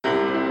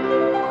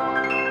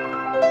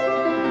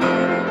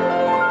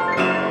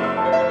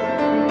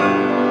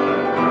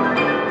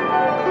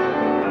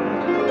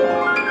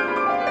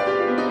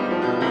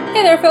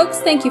there, folks.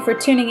 Thank you for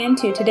tuning in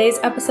to today's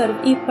episode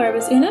of E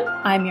Pluribus Unum.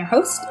 I'm your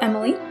host,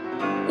 Emily.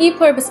 E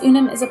Pluribus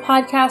Unum is a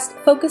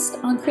podcast focused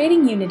on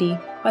creating unity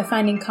by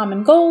finding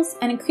common goals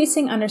and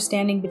increasing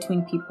understanding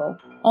between people.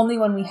 Only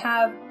when we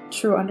have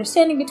true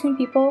understanding between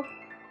people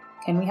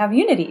can we have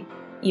unity.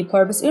 E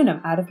Pluribus Unum,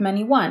 out of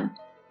many one.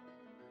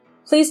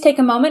 Please take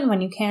a moment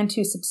when you can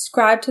to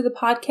subscribe to the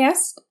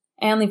podcast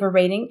and leave a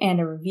rating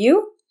and a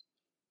review.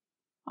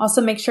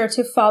 Also, make sure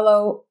to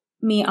follow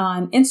me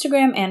on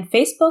Instagram and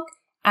Facebook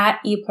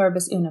at E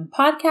Pluribus Unum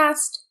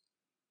Podcast.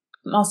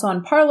 I'm also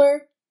on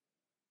Parler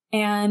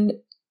and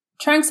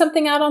trying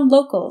something out on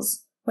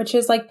Locals, which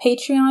is like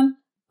Patreon,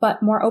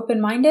 but more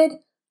open-minded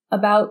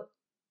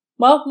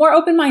more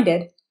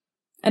open-minded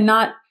and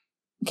not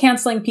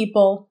canceling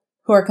people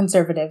who are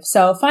conservative.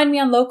 So find me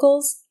on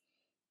Locals,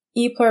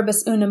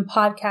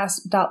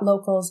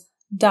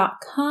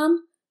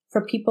 epluribusunumpodcast.locals.com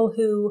for people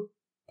who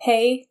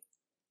pay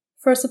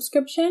for a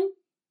subscription.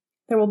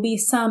 There will be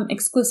some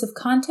exclusive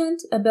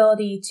content,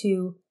 ability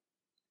to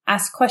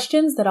ask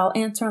questions that I'll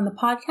answer on the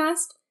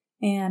podcast,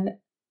 and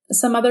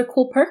some other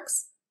cool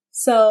perks.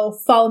 So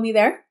follow me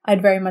there.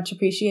 I'd very much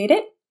appreciate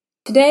it.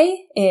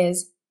 Today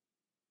is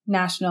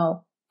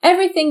National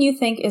Everything You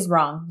Think Is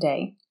Wrong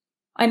Day.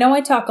 I know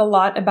I talk a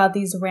lot about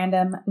these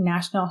random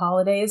national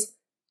holidays.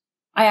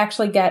 I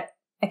actually get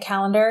a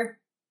calendar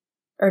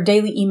or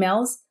daily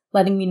emails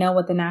letting me know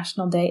what the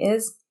national day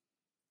is.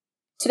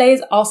 Today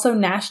is also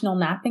National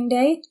Napping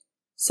Day,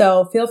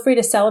 so feel free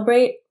to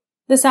celebrate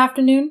this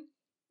afternoon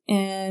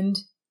and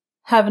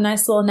have a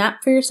nice little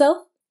nap for yourself.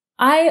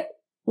 I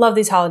love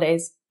these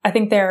holidays. I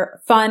think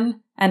they're fun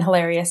and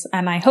hilarious,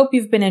 and I hope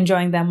you've been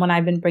enjoying them when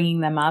I've been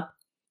bringing them up.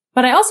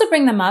 But I also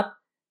bring them up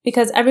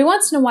because every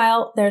once in a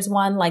while there's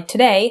one like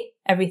today,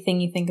 Everything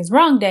You Think Is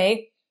Wrong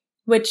Day,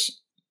 which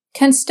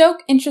can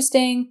stoke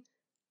interesting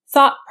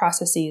thought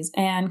processes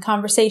and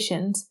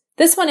conversations.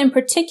 This one in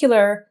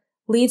particular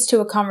leads to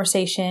a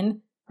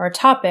conversation or a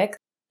topic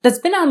that's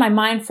been on my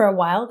mind for a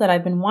while that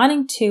I've been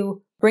wanting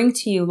to bring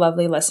to you,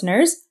 lovely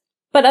listeners,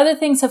 but other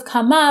things have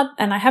come up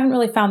and I haven't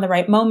really found the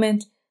right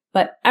moment,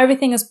 but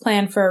everything is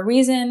planned for a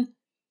reason.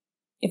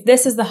 If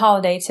this is the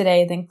holiday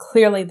today, then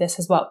clearly this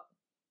is what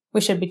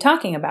we should be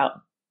talking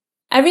about.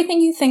 Everything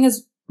You Think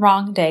Is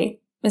Wrong Day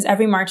is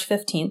every March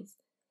 15th.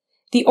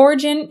 The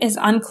origin is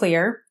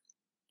unclear.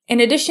 In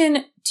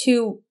addition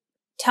to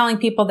telling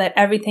people that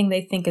everything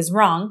they think is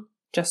wrong,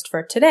 just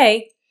for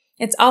today,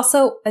 it's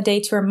also a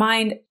day to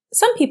remind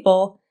some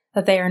people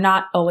that they are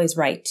not always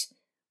right.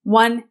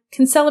 One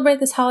can celebrate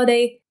this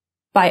holiday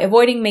by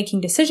avoiding making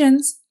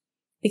decisions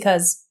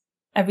because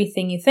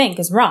everything you think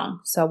is wrong.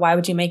 So why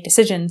would you make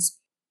decisions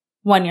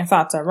when your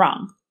thoughts are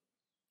wrong?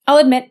 I'll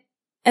admit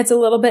it's a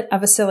little bit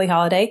of a silly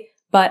holiday,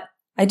 but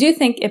I do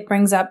think it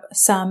brings up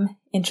some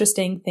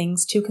interesting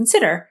things to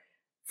consider.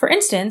 For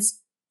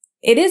instance,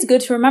 it is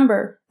good to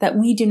remember that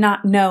we do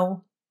not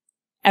know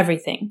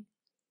everything.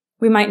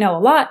 We might know a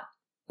lot.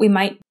 We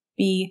might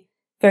be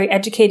very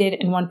educated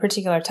in one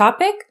particular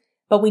topic,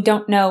 but we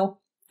don't know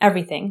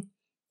everything.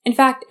 In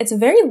fact, it's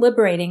very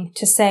liberating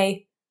to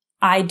say,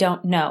 I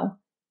don't know.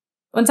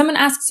 When someone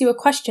asks you a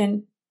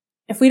question,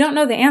 if we don't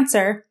know the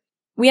answer,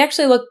 we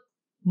actually look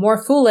more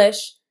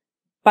foolish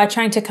by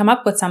trying to come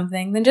up with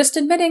something than just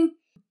admitting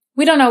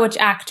we don't know which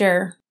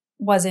actor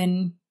was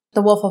in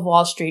The Wolf of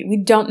Wall Street.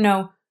 We don't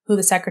know who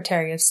the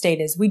Secretary of State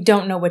is. We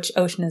don't know which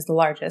ocean is the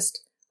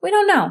largest. We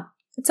don't know.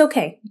 It's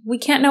okay. We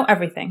can't know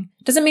everything.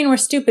 Doesn't mean we're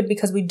stupid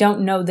because we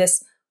don't know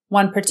this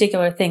one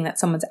particular thing that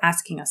someone's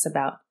asking us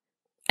about.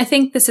 I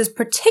think this is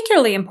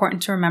particularly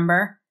important to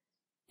remember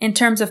in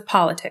terms of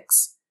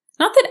politics.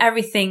 Not that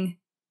everything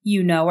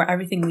you know or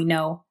everything we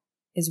know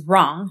is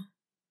wrong,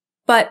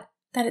 but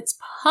that it's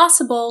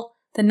possible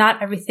that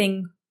not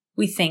everything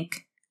we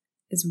think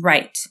is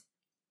right.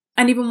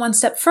 And even one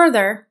step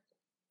further,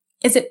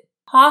 is it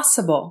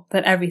possible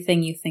that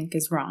everything you think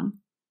is wrong?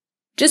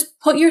 Just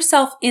put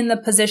yourself in the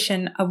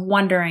position of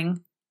wondering,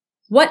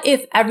 what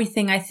if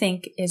everything I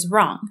think is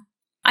wrong?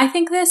 I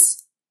think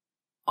this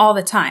all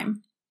the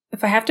time.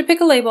 If I have to pick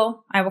a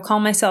label, I will call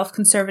myself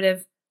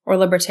conservative or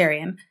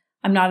libertarian.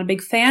 I'm not a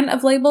big fan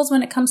of labels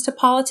when it comes to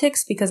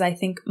politics because I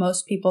think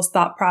most people's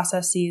thought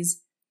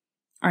processes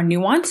are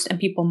nuanced and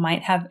people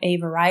might have a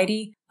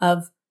variety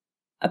of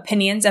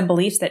opinions and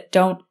beliefs that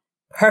don't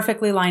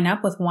perfectly line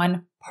up with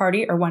one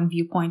party or one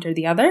viewpoint or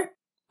the other.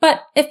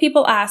 But if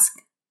people ask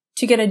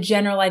to get a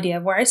general idea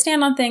of where I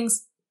stand on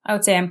things, I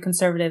would say I'm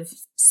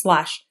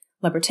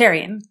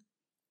conservative/libertarian.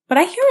 But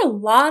I hear a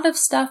lot of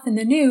stuff in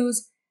the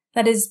news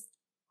that is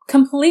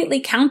completely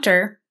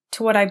counter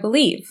to what I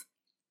believe.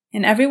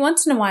 And every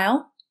once in a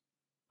while,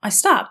 I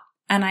stop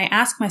and I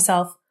ask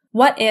myself,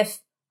 what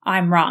if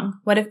I'm wrong?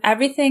 What if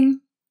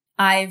everything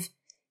I've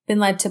been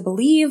led to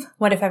believe,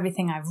 what if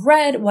everything I've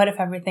read, what if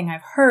everything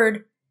I've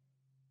heard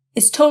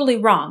is totally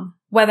wrong?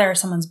 Whether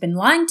someone's been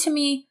lying to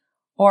me,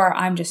 or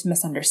I'm just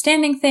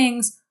misunderstanding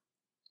things,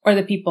 or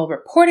the people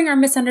reporting are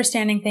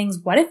misunderstanding things.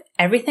 What if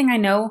everything I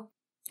know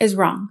is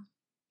wrong?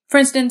 For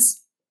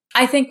instance,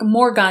 I think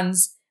more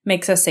guns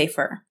makes us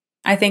safer.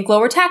 I think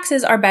lower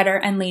taxes are better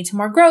and lead to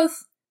more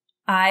growth.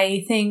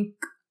 I think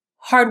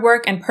hard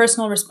work and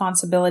personal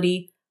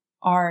responsibility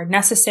are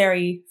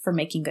necessary for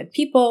making good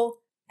people.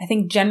 I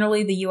think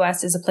generally the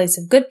US is a place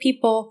of good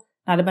people,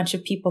 not a bunch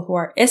of people who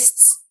are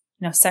ists,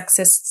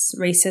 sexists,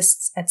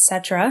 racists,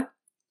 etc.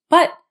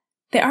 But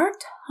there are a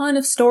ton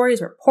of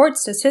stories,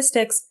 reports,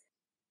 statistics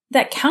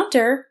that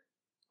counter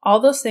all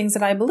those things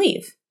that I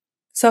believe.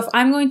 So if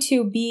I'm going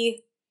to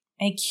be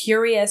a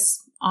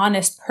curious,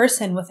 honest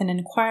person with an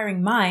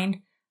inquiring mind,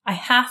 I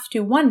have to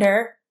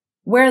wonder,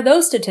 where are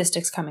those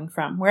statistics coming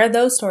from? Where are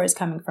those stories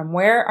coming from?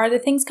 Where are the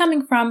things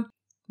coming from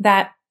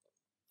that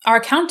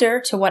are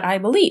counter to what I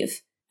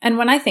believe? And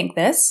when I think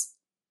this,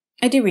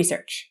 I do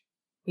research.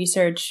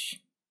 Research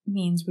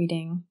means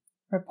reading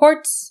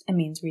reports. It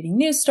means reading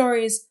news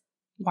stories,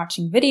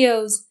 watching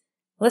videos,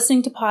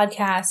 listening to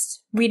podcasts,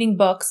 reading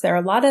books. There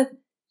are a lot of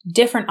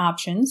different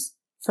options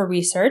for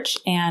research,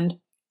 and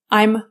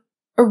I'm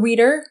a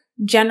reader.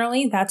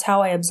 Generally, that's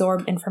how I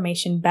absorb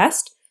information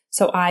best.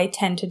 So I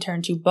tend to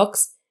turn to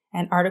books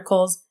and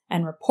articles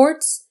and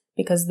reports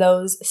because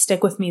those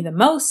stick with me the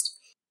most.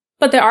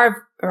 But there are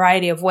a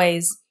variety of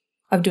ways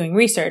of doing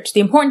research. The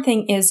important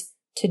thing is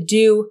to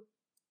do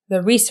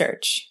the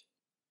research.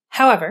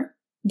 However,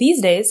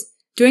 these days,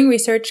 doing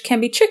research can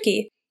be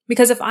tricky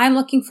because if I'm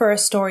looking for a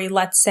story,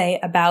 let's say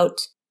about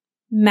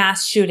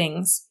mass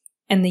shootings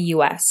in the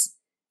US,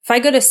 if I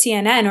go to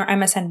CNN or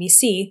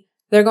MSNBC,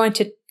 they're going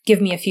to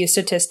give me a few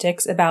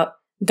statistics about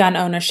gun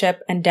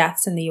ownership and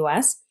deaths in the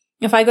US.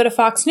 If I go to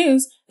Fox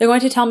News, they're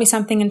going to tell me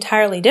something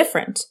entirely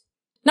different.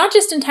 Not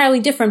just entirely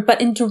different,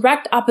 but in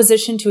direct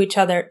opposition to each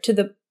other to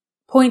the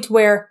point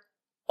where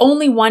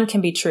only one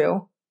can be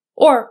true.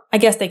 Or I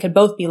guess they could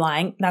both be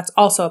lying. That's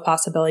also a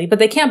possibility, but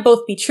they can't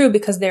both be true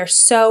because they're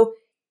so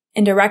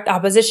in direct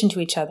opposition to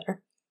each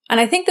other. And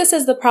I think this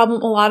is the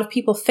problem a lot of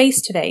people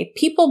face today.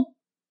 People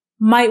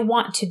might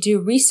want to do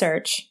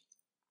research,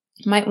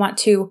 might want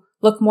to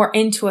look more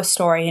into a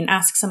story and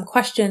ask some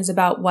questions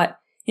about what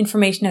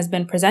information has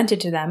been presented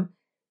to them.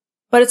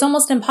 But it's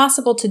almost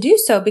impossible to do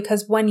so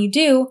because when you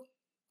do,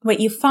 what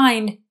you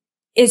find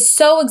is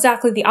so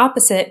exactly the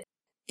opposite.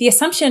 The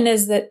assumption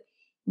is that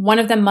one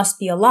of them must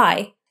be a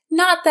lie.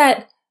 Not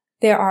that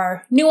there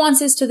are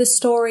nuances to the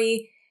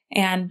story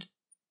and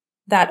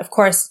that, of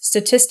course,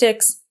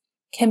 statistics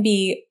can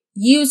be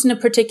used in a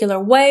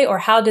particular way or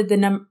how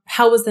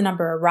was the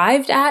number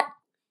arrived at?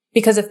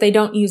 Because if they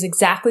don't use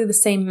exactly the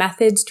same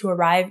methods to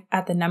arrive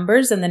at the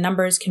numbers, then the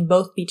numbers can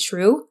both be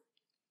true,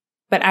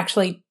 but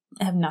actually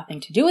have nothing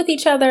to do with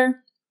each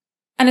other.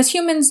 And as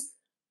humans,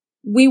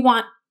 we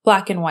want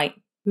black and white.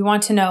 We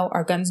want to know,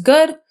 are guns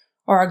good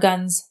or are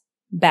guns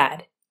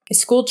bad? Is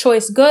school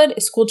choice good?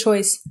 Is school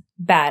choice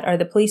bad? Are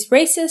the police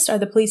racist? Are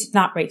the police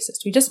not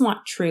racist? We just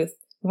want truth.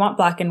 We want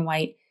black and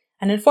white.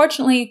 And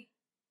unfortunately,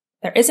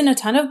 there isn't a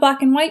ton of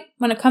black and white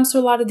when it comes to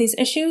a lot of these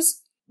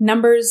issues.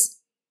 Numbers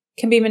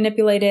can be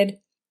manipulated.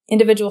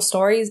 Individual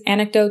stories,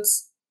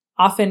 anecdotes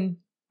often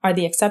are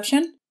the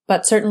exception,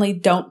 but certainly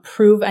don't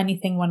prove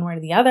anything one way or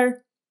the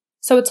other.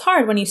 So it's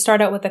hard when you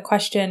start out with the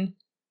question,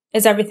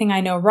 is everything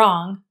I know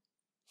wrong?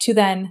 To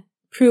then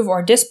prove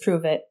or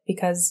disprove it,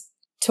 because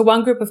to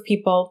one group of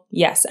people,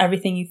 yes,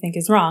 everything you think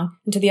is wrong.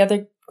 And to the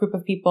other group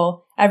of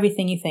people,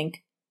 everything you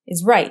think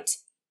is right,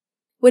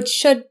 which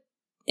should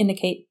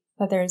indicate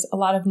that there's a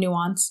lot of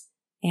nuance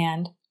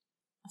and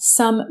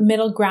some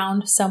middle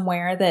ground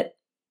somewhere that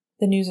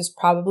the news is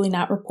probably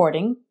not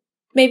reporting.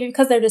 Maybe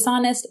because they're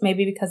dishonest,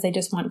 maybe because they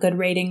just want good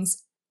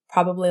ratings,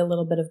 probably a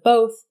little bit of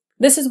both.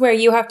 This is where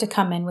you have to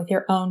come in with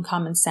your own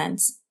common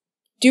sense.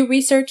 Do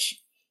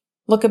research,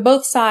 look at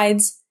both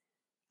sides,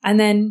 and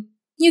then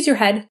use your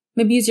head.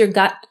 Maybe use your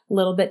gut a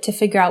little bit to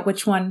figure out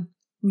which one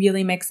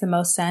really makes the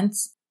most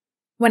sense.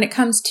 When it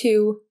comes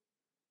to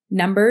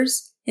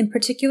numbers in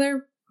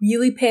particular,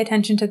 really pay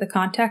attention to the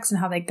context and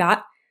how they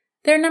got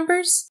their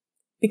numbers,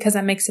 because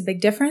that makes a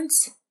big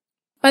difference.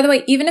 By the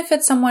way, even if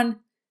it's someone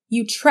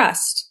you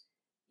trust,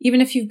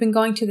 even if you've been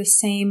going to the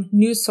same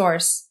news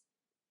source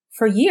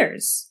for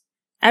years,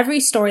 every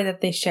story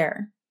that they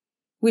share,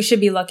 we should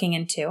be looking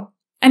into.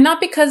 And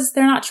not because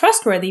they're not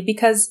trustworthy,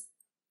 because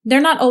they're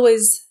not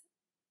always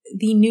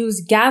the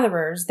news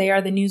gatherers, they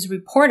are the news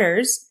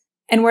reporters.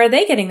 And where are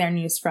they getting their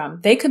news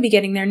from? They could be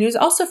getting their news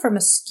also from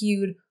a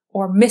skewed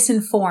or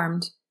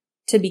misinformed,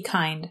 to be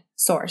kind,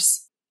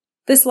 source.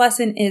 This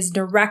lesson is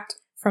direct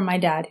from my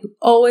dad, who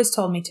always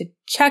told me to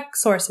check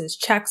sources,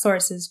 to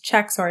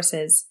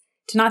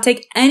not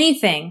take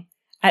anything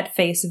at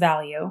face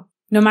value,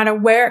 no matter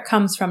where it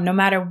comes from, no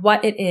matter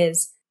what it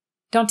is.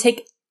 Don't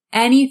take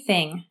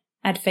anything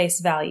at face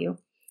value.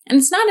 And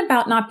it's not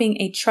about not being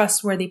a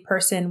trustworthy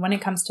person when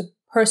it comes to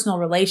personal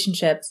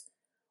relationships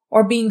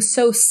or being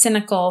so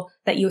cynical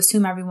that you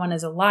assume everyone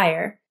is a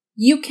liar.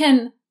 You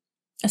can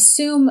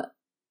assume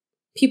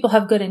people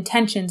have good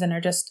intentions and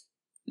are just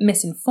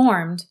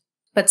misinformed,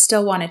 but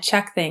still want to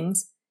check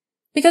things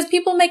because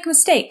people make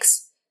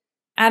mistakes.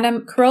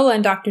 Adam Carolla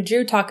and Dr.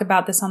 Drew talk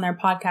about this on their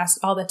podcast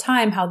all the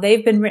time, how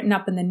they've been written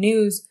up in the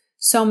news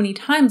so many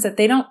times that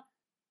they don't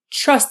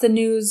trust the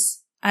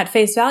news at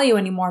face value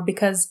anymore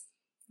because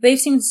they've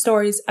seen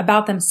stories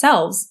about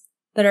themselves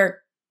that are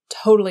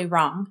totally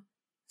wrong.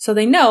 So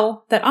they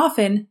know that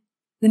often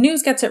the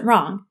news gets it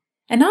wrong,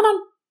 and not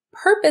on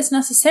purpose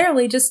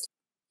necessarily, just,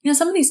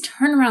 some of these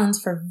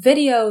turnarounds for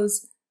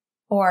videos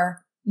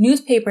or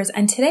newspapers,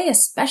 and today,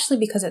 especially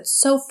because it's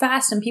so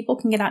fast and people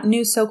can get out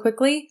news so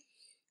quickly,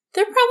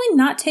 they're probably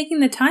not taking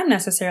the time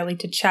necessarily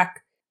to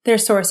check their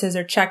sources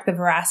or check the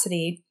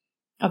veracity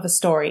of a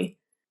story.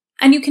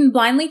 And you can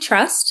blindly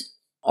trust,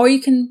 or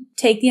you can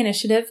take the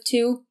initiative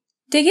to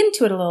dig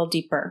into it a little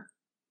deeper.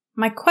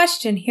 My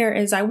question here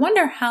is, I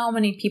wonder how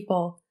many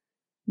people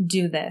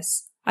do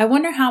this. I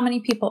wonder how many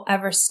people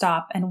ever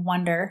stop and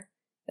wonder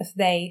if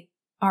they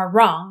are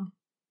wrong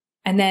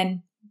and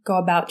then go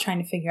about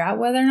trying to figure out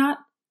whether or not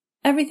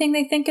everything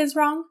they think is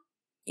wrong.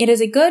 It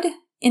is a good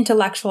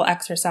intellectual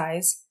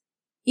exercise.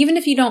 Even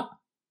if you don't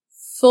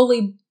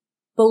fully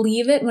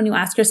believe it when you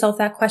ask yourself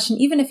that question,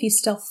 even if you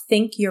still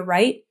think you're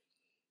right,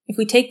 if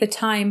we take the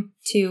time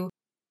to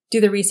do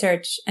the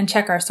research and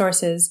check our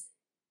sources,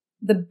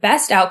 the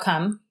best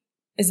outcome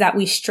is that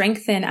we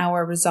strengthen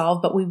our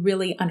resolve, but we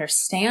really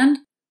understand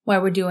why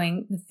we're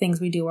doing the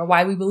things we do or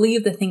why we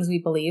believe the things we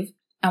believe.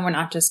 And we're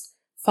not just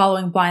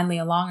following blindly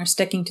along or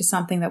sticking to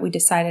something that we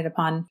decided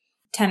upon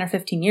 10 or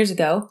 15 years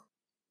ago.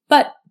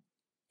 But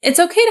it's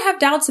okay to have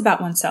doubts about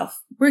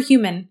oneself. We're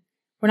human.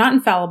 We're not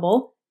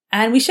infallible.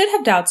 And we should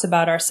have doubts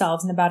about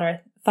ourselves and about our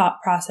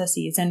thought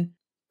processes and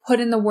put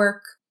in the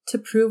work to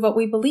prove what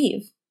we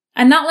believe.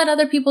 And not let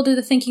other people do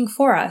the thinking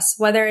for us,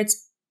 whether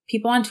it's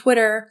people on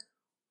Twitter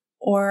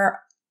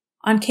or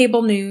on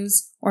cable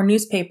news or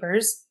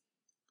newspapers.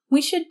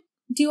 We should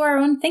do our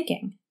own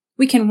thinking.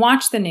 We can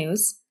watch the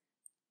news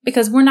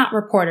because we're not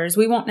reporters.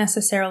 We won't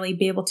necessarily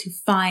be able to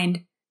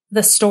find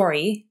the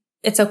story.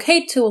 It's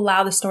okay to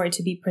allow the story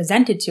to be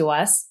presented to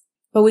us,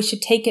 but we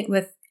should take it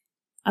with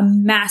a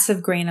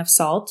massive grain of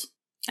salt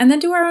and then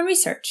do our own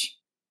research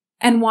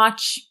and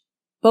watch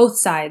both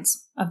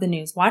sides of the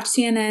news. Watch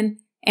CNN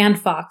and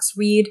Fox.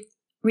 Read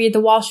the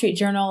Wall Street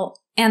Journal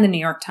and the New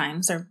York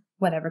Times or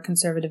whatever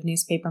conservative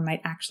newspaper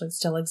might actually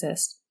still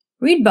exist.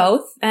 Read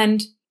both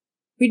and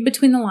read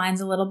between the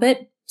lines a little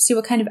bit. See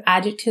what kind of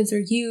adjectives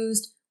are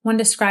used when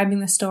describing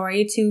the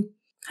story to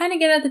kind of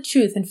get at the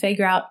truth and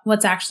figure out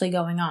what's actually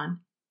going on.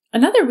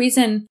 Another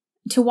reason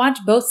to watch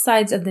both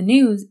sides of the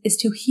news is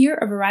to hear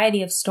a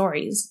variety of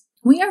stories.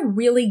 We are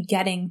really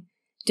getting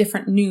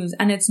different news,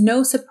 and it's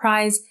no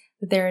surprise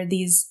that there are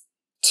these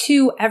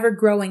two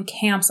ever-growing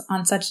camps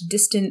on such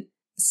distant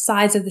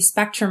sides of the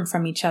spectrum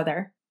from each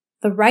other.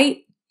 The right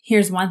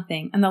hears one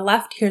thing, and the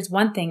left hears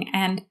one thing,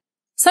 and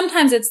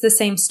sometimes it's the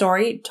same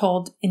story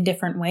told in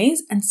different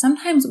ways, and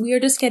sometimes we are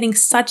just getting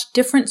such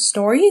different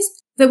stories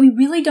that we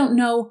really don't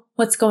know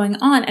what's going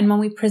on. And when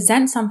we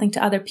present something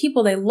to other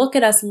people, they look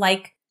at us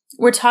like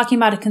we're talking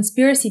about a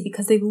conspiracy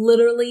because they've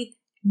literally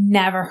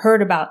never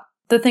heard about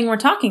the thing we're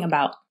talking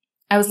about.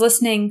 I was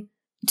listening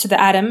to the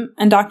Adam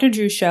and Dr.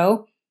 Drew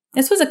show.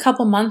 This was a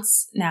couple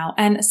months now,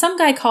 and some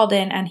guy called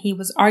in and he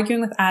was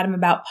arguing with Adam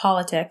about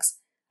politics.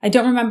 I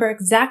don't remember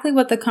exactly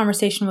what the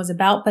conversation was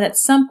about, but at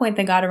some point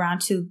they got around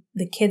to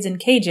the kids in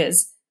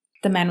cages.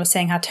 The man was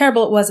saying how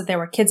terrible it was that there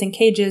were kids in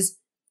cages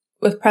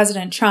with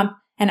President Trump,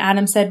 and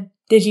Adam said,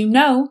 "Did you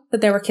know that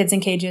there were kids in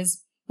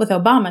cages with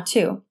Obama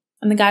too?"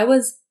 And the guy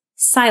was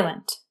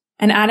silent.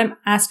 And Adam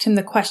asked him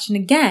the question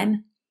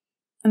again,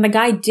 and the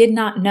guy did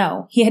not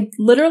know. He had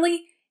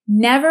literally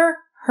never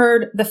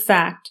heard the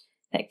fact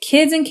that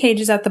kids in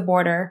cages at the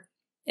border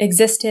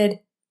existed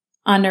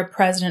under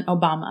President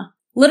Obama.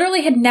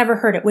 Literally had never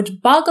heard it,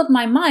 which boggled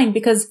my mind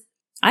because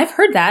I've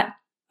heard that.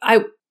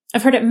 I've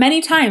heard it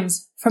many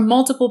times from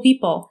multiple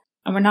people,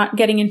 and we're not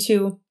getting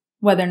into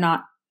whether or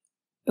not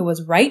it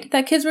was right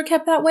that kids were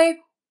kept that way.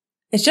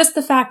 It's just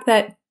the fact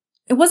that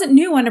it wasn't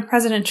new under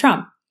President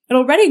Trump. It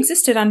already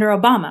existed under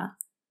Obama.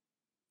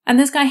 And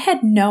this guy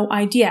had no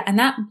idea. And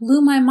that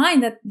blew my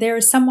mind that there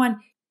is someone,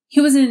 he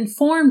was an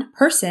informed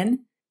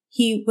person.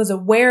 He was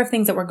aware of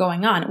things that were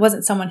going on. It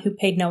wasn't someone who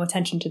paid no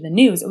attention to the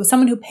news. It was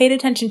someone who paid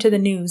attention to the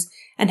news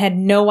and had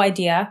no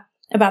idea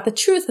about the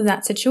truth of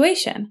that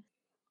situation.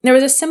 There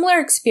was a similar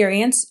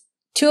experience.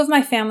 Two of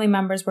my family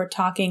members were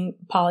talking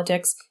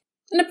politics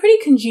in a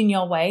pretty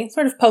congenial way,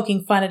 sort of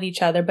poking fun at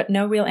each other, but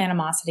no real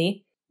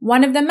animosity.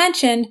 One of them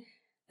mentioned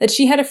that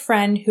she had a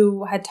friend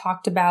who had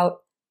talked about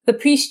the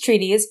peace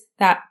treaties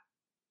that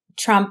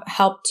Trump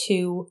helped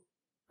to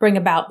bring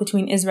about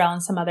between Israel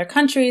and some other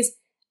countries.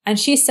 And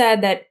she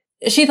said that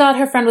she thought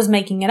her friend was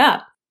making it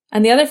up.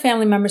 And the other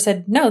family member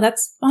said, "No,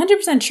 that's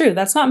 100% true.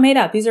 That's not made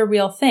up. These are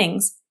real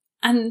things."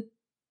 And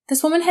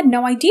this woman had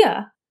no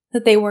idea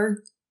that they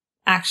were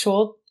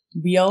actual,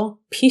 real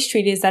peace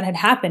treaties that had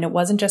happened. It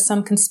wasn't just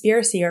some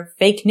conspiracy or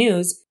fake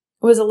news.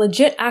 It was a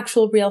legit,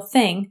 actual, real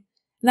thing.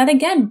 And that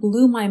again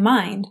blew my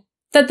mind.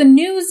 That the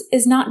news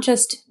is not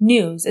just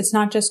news. It's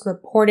not just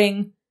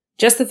reporting,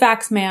 just the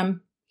facts,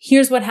 ma'am.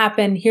 Here's what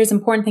happened. Here's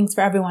important things for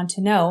everyone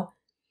to know.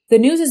 The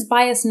news is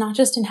biased not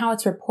just in how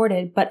it's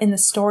reported, but in the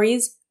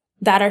stories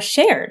that are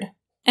shared.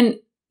 And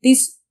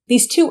these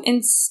these two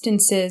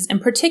instances in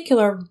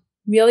particular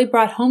really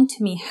brought home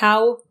to me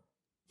how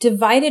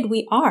divided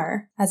we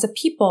are as a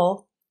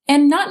people,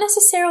 and not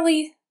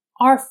necessarily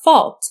our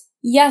fault.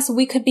 Yes,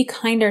 we could be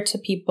kinder to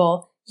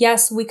people.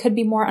 Yes, we could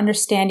be more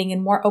understanding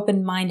and more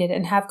open-minded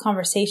and have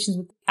conversations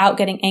without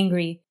getting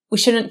angry. We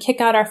shouldn't kick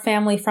out our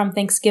family from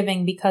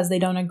Thanksgiving because they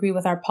don't agree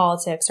with our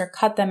politics or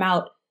cut them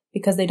out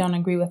because they don't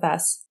agree with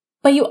us.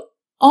 But you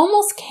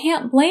almost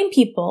can't blame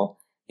people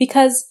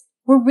because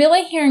we're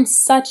really hearing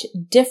such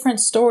different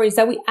stories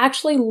that we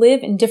actually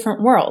live in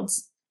different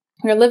worlds.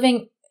 We're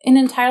living in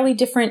entirely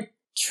different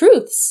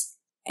truths.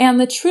 And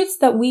the truths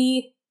that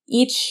we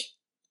each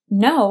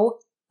know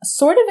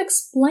sort of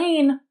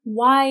explain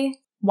why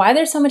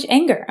there's so much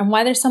anger and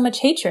why there's so much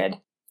hatred.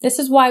 This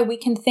is why we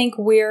can think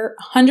we're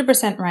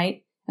 100%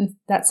 right and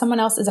that someone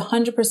else is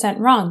 100%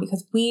 wrong,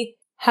 because we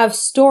have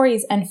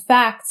stories and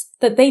facts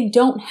that they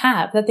don't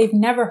have, that they've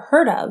never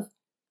heard of.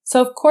 So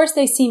of course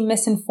they seem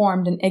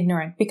misinformed and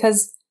ignorant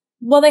because,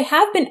 well, they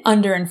have been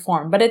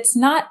underinformed, but it's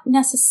not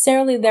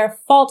necessarily their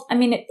fault. I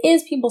mean, it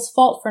is people's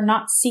fault for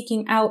not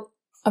seeking out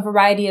a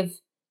variety of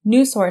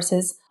news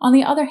sources. On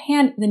the other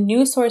hand, the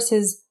news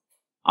sources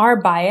are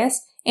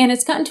biased, and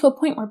it's gotten to a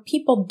point where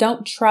people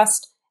don't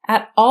trust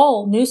at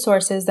all news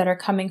sources that are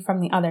coming from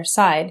the other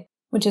side,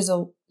 which is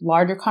a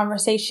larger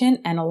conversation,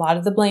 and a lot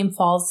of the blame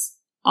falls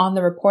on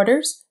the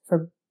reporters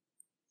for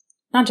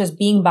not just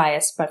being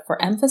biased, but for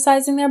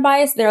emphasizing their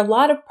bias. There are a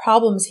lot of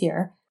problems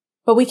here,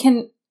 but we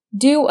can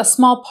do a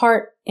small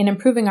part in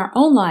improving our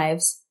own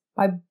lives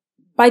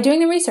by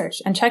doing the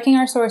research and checking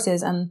our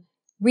sources and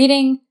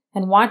reading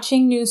and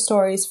watching news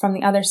stories from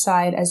the other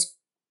side, as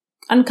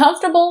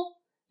uncomfortable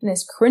and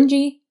as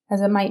cringy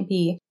as it might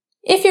be.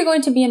 If you're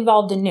going to be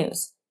involved in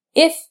news,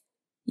 if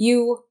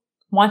you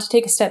want to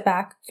take a step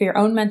back for your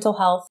own mental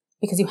health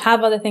because you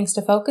have other things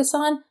to focus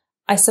on,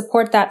 I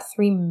support that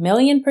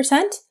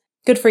 3,000,000%.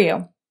 Good for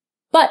you.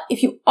 But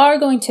if you are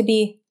going to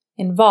be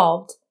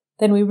involved,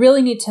 then we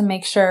really need to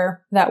make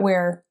sure that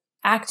we're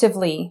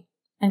actively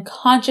and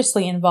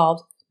consciously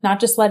involved,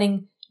 not just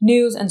letting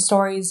news and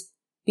stories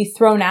be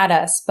thrown at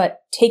us,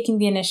 but taking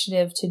the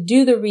initiative to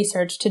do the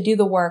research, to do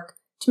the work,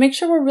 to make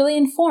sure we're really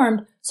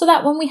informed so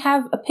that when we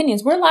have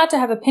opinions, we're allowed to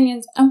have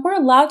opinions and we're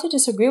allowed to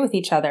disagree with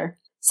each other.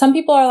 Some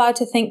people are allowed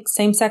to think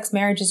same-sex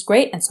marriage is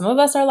great, and some of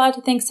us are allowed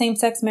to think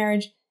same-sex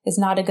marriage is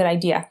not a good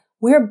idea.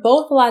 We're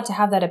both allowed to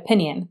have that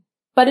opinion,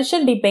 but it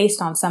should be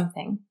based on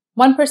something.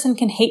 One person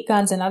can hate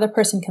guns, another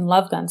person can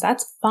love guns.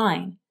 That's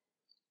fine.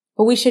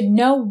 But we should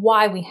know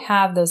why we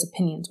have those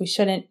opinions. We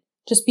shouldn't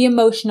just be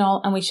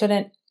emotional, and we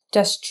shouldn't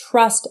just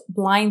trust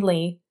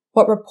blindly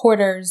what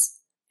reporters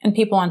and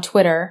people on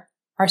Twitter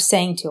are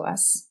saying to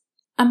us.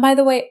 And by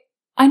the way,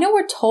 I know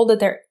we're told that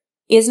there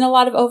isn't a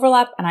lot of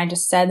overlap, and I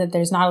just said that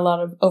there's not a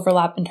lot of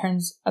overlap in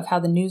terms of how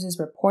the news is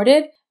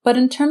reported, but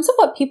in terms of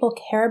what people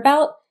care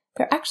about,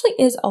 there actually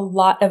is a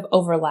lot of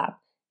overlap.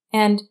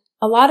 And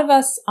a lot of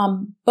us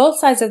on both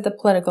sides of the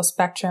political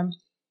spectrum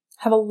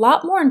have a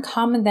lot more in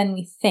common than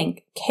we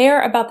think,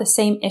 care about the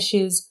same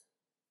issues,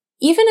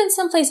 even in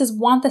some places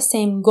want the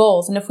same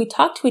goals. And if we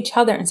talk to each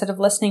other instead of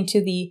listening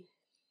to the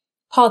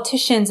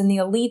politicians and the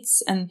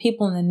elites and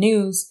people in the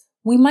news,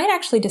 we might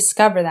actually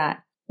discover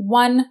that.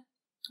 One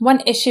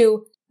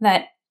issue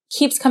that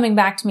keeps coming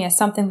back to me as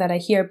something that I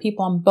hear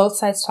people on both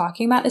sides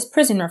talking about is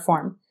prison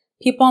reform.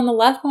 People on the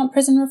left want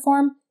prison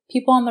reform.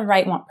 People on the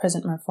right want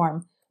prison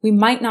reform. We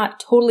might not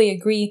totally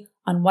agree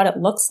on what it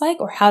looks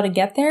like or how to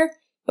get there,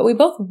 but we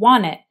both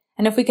want it.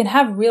 And if we can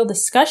have real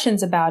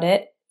discussions about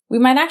it, we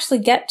might actually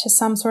get to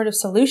some sort of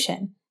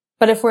solution.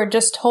 But if we're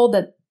just told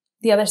that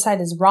the other side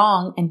is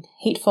wrong and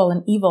hateful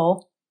and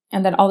evil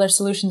and that all their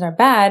solutions are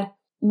bad,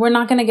 we're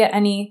not going to get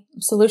any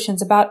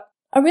solutions about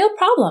a real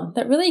problem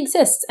that really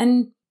exists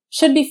and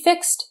should be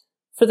fixed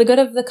for the good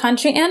of the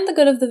country and the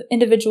good of the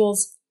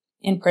individuals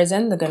in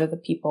prison, the good of the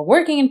people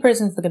working in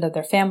prisons, the good of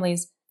their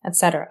families,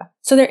 etc.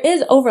 So there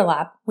is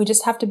overlap. We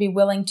just have to be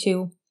willing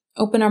to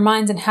open our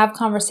minds and have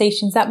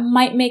conversations that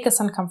might make us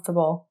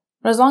uncomfortable.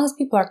 But as long as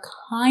people are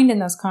kind in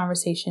those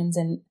conversations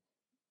and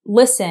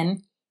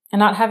listen and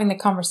not having the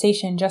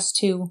conversation just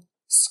to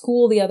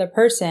school the other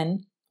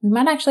person, we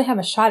might actually have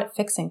a shot at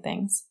fixing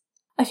things.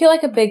 I feel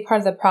like a big part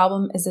of the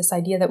problem is this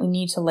idea that we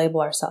need to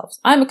label ourselves.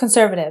 I'm a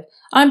conservative.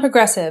 I'm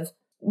progressive.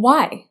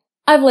 Why?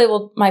 I've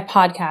labeled my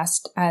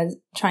podcast as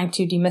trying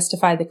to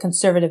demystify the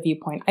conservative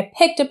viewpoint. I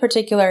picked a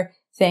particular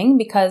thing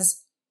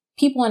because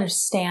people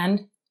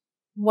understand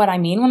what I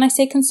mean when I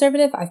say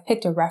conservative. I've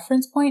picked a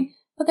reference point,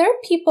 but there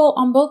are people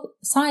on both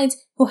sides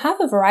who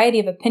have a variety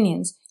of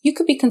opinions. You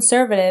could be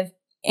conservative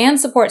and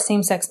support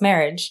same-sex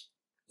marriage.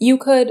 You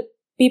could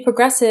be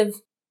progressive,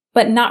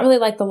 but not really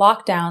like the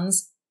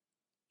lockdowns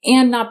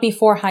and not be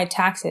for high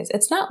taxes.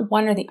 It's not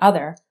one or the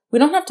other. We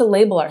don't have to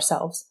label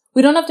ourselves.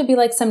 We don't have to be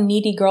like some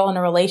needy girl in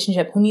a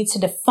relationship who needs to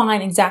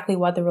define exactly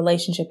what the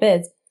relationship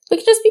is. We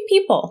can just be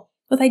people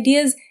with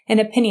ideas and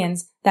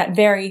opinions that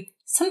vary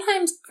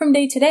sometimes from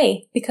day to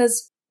day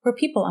because we're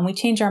people and we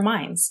change our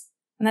minds.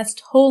 And that's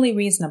totally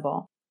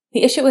reasonable.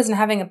 The issue isn't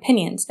having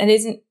opinions. It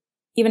isn't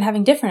even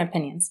having different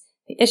opinions.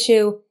 The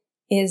issue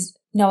is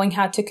knowing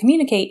how to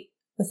communicate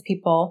with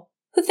people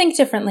who think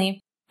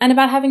differently, and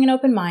about having an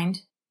open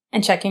mind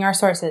and checking our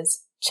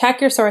sources.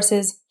 Check your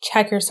sources,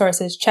 check your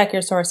sources, check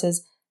your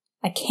sources.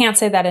 I can't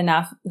say that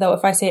enough, though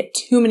if I say it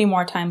too many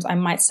more times, I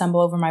might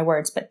stumble over my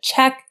words, but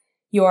check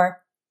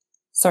your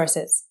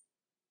sources.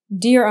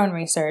 Do your own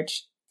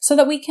research so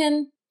that we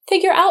can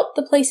figure out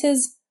the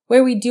places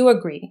where we do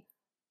agree,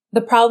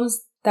 the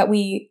problems that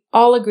we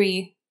all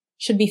agree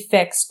should be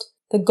fixed,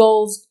 the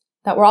goals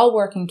that we're all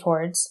working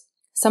towards,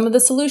 some of the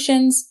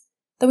solutions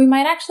that we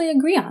might actually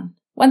agree on.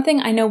 One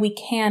thing I know we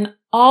can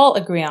all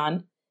agree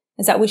on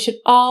is that we should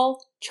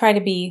all try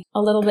to be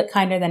a little bit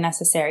kinder than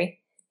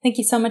necessary. Thank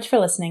you so much for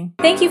listening.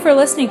 Thank you for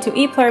listening to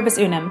E Pluribus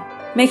Unum.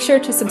 Make sure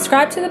to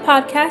subscribe to the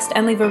podcast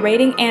and leave a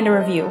rating and a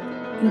review.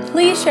 And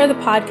please share the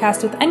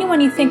podcast with anyone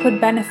you think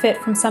would benefit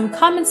from some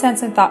common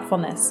sense and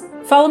thoughtfulness.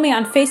 Follow me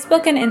on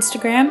Facebook and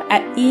Instagram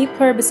at E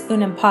Pluribus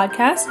Unum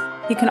Podcast.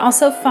 You can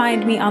also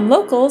find me on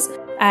Locals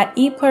at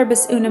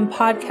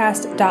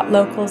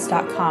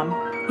epluribusunumpodcast.locals.com.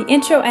 The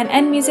intro and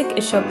end music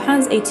is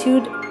Chopin's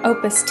Etude,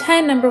 Opus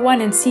 10, No.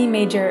 1 in C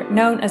major,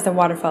 known as the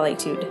Waterfall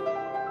Etude.